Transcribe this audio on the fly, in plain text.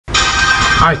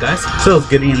Alright guys, so let's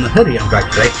get in the hoodie. I'm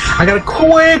back today. I got a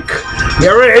quick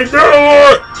get ready to do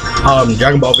it!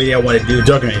 Dragon Ball video I want to do,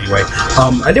 Dokkan anyway.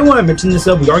 I didn't want to mention this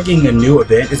though, we are getting a new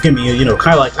event. It's gonna be, you know,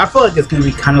 kinda like, I feel like it's gonna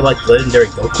be kinda like the Legendary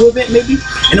Goku event maybe,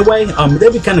 in a way.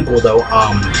 That'd be kinda cool though.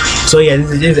 So yeah,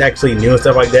 this is actually new and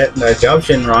stuff like that. Nice job,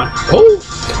 Shenron. Oh!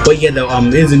 But yeah, though,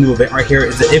 it is a new event right here.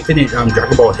 It's the Infinite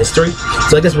Dragon Ball history.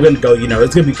 So I guess we're gonna go, you know,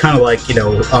 it's gonna be kinda like, you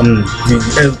know,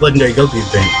 the Legendary Goku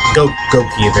event.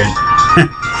 Goki event.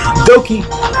 Goki.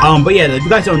 But yeah, if you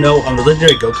guys don't know, the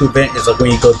Legendary Goku event is like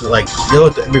when you go through like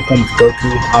every form of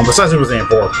Goku. Besides Super Saiyan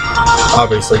 4,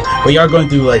 obviously. But you are going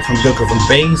through like from Goku from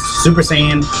base, Super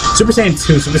Saiyan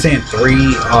 2, Super Saiyan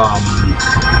 3,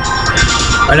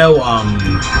 I know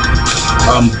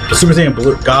Super Saiyan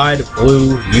Blue, God,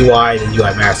 Blue, UI, and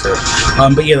UI Master.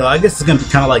 But yeah, I guess it's gonna be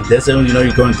kind of like this. You know,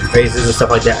 you're going through phases and stuff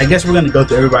like that. I guess we're gonna go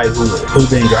through everybody who's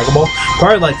been in Dragon Ball.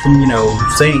 Probably like from, you know,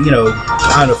 saying, you know,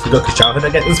 I don't know, from Goku's childhood. I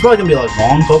guess it's probably gonna be like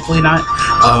long, hopefully not.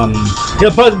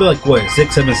 It'll probably be like what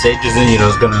 6, 7 stages, and you know,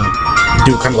 it's gonna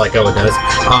do kind of like how it does.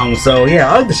 So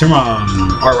yeah, I like the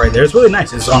Shenron art right there. It's really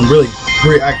nice. It's really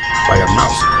I got a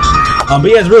mouse. But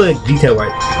yeah, it's really detailed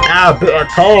right. Bit of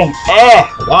tongue.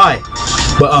 Why?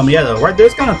 But yeah, though, right there,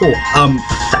 it's kind of cool.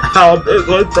 How big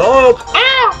a dog?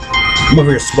 I'm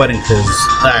over here sweating because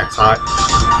that's hot.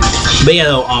 But yeah,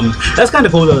 though, that's kind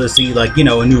of cool though to see, like, you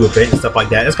know, a new event and stuff like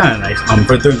that. It's kind of nice.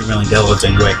 For 300 million downloads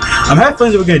anyway. I have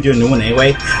feelings that we're gonna do a new one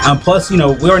anyway. Plus, you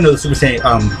know, we already know the Super Saiyan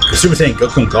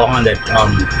Goku and Gohan that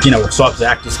you know, swaps the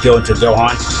active skill into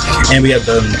Gohan, and we have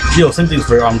the you know, same things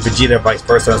for Vegeta, vice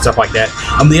versa, and stuff like that.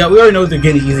 Yeah, we already know they're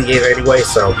getting easy games anyway.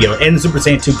 So you know, and the Super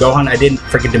Saiyan 2 Gohan, I didn't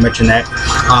forget to mention that.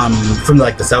 From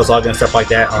like the Cell Saga and stuff like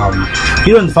that.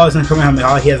 You know, in the Father's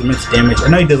Kamehameha, he has immense damage. I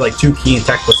know he did like 2 key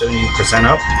attack plus 70%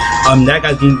 up. That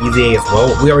guy's getting easy as well.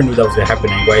 We already knew that was gonna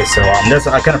happen anyway, so that's,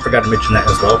 I kind of forgot to mention that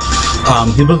as well.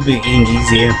 He's supposed to be getting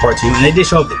easy in part 2, and they did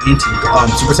show up the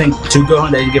Super Saiyan 2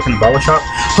 Gohan that I didn't get from the barber shop.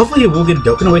 Hopefully, he will get a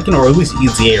Dokkan Awakening or at least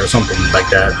easy or something like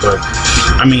that. But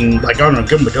I mean, like, I don't know,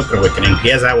 give him a Dokkan Awakening.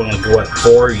 He has that one like what,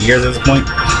 4 years at this point.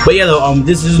 But yeah, though,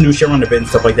 this is a new Shenron event and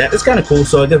stuff like that. It's kind of cool.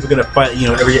 So I guess we're gonna fight,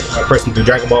 you know, every person through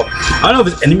Dragon Ball. I don't know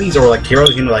if it's enemies or like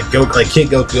heroes. You know, like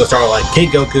Kid Goku. They'll start with, like Kid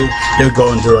Goku. They'll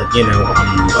go into like, you know,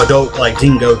 adult like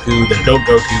Teen Goku, then adult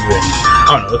Goku, and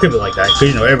I don't know. It could be like that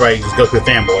because, you know, everybody just Goku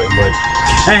fanboy, but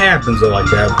that happens though like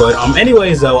that. But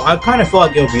anyways, though, I kind of feel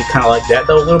like it'll be kind of like that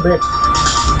though a little bit.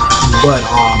 But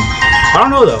I don't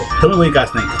know though. Tell me what you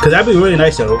guys think, because that'd be really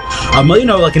nice though. You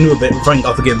know, like a new event, fighting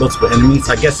off against multiple enemies.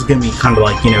 I guess it's gonna be kind of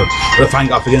like, you know, we're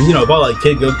fighting off against, you know, about like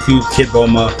Kid Goku, Kid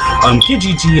Bulma, Kid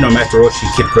Chi, you know, Master Roshi,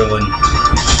 Kid Krillin,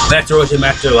 Master Roshi,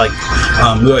 Master like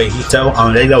Hito.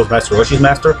 I think that was Master Roshi's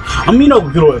master. You know,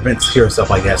 little events here and stuff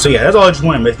like that. So yeah, that's all I just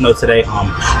wanted to know today.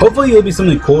 Hopefully it'll be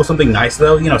something cool, something nice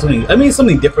though. You know,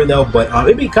 something different though. But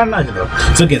it'd be kind of nice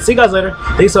though. So again, see you guys later.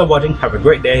 Thanks for watching. Have a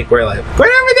great day, great life,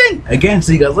 great everything. Again,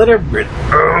 see you guys later.